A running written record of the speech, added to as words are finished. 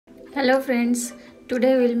Hello friends,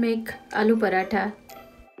 today we'll make aloo paratha.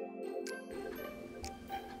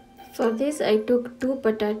 For this I took 2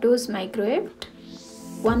 potatoes microwaved,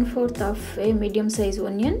 1/4 of a medium size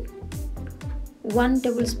onion, 1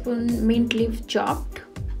 tablespoon mint leaf chopped,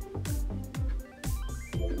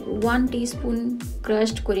 1 teaspoon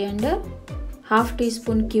crushed coriander, half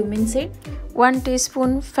teaspoon cumin seed, 1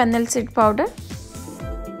 teaspoon fennel seed powder,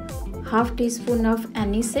 half teaspoon of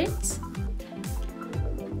anise seeds,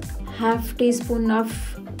 half teaspoon of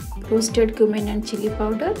roasted cumin and chili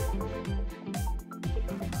powder,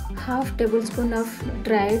 half tablespoon of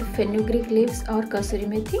dried fenugreek leaves or kasoori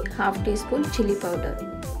methi, half teaspoon chili powder.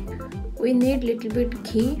 We need little bit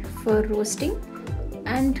ghee for roasting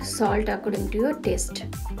and salt according to your taste.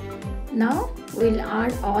 Now we'll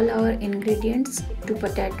add all our ingredients to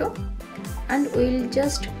potato and we'll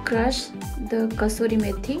just crush the kasoori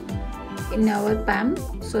methi in our pan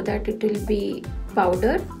so that it will be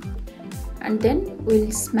powder, and then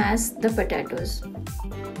we'll smash the potatoes.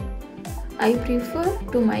 I prefer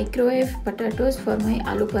to microwave potatoes for my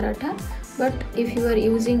aloo paratha, but if you are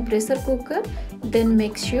using pressure cooker, then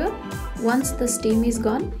make sure once the steam is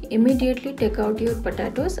gone, immediately take out your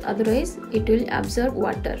potatoes, otherwise it will absorb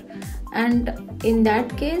water and in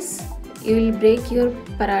that case you will break your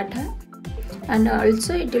paratha and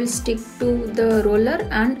also it will stick to the roller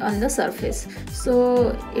and on the surface.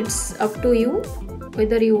 So it's up to you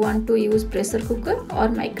whether you want to use pressure cooker or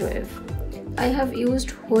microwave. I have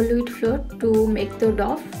used whole wheat flour to make the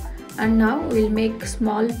dough, and now we'll make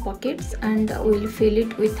small pockets and we'll fill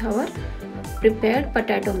it with our prepared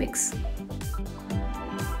potato mix.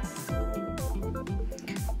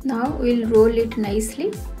 Now we'll roll it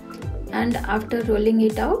nicely, and after rolling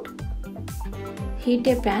it out, heat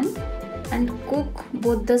a pan and cook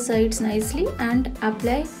both the sides nicely and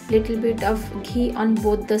apply little bit of ghee on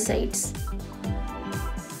both the sides.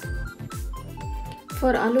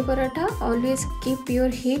 For aloo paratha, always keep your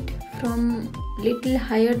heat from little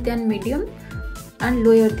higher than medium and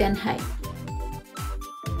lower than high.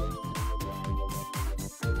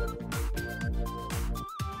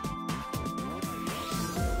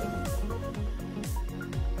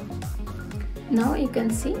 Now you can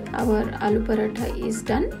see our aloo paratha is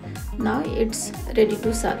done. Now it's ready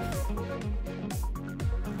to serve.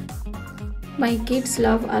 My kids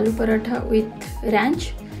love aloo paratha with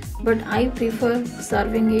ranch, but I prefer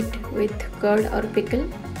serving it with curd or pickle.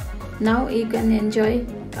 Now you can enjoy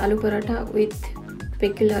aloo paratha with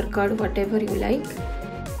pickle or curd, whatever you like.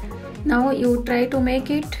 Now you try to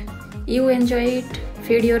make it, you enjoy it,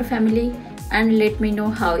 feed your family and let me know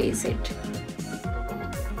how is it.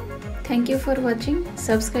 Thank you for watching.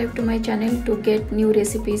 Subscribe to my channel to get new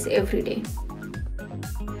recipes every day.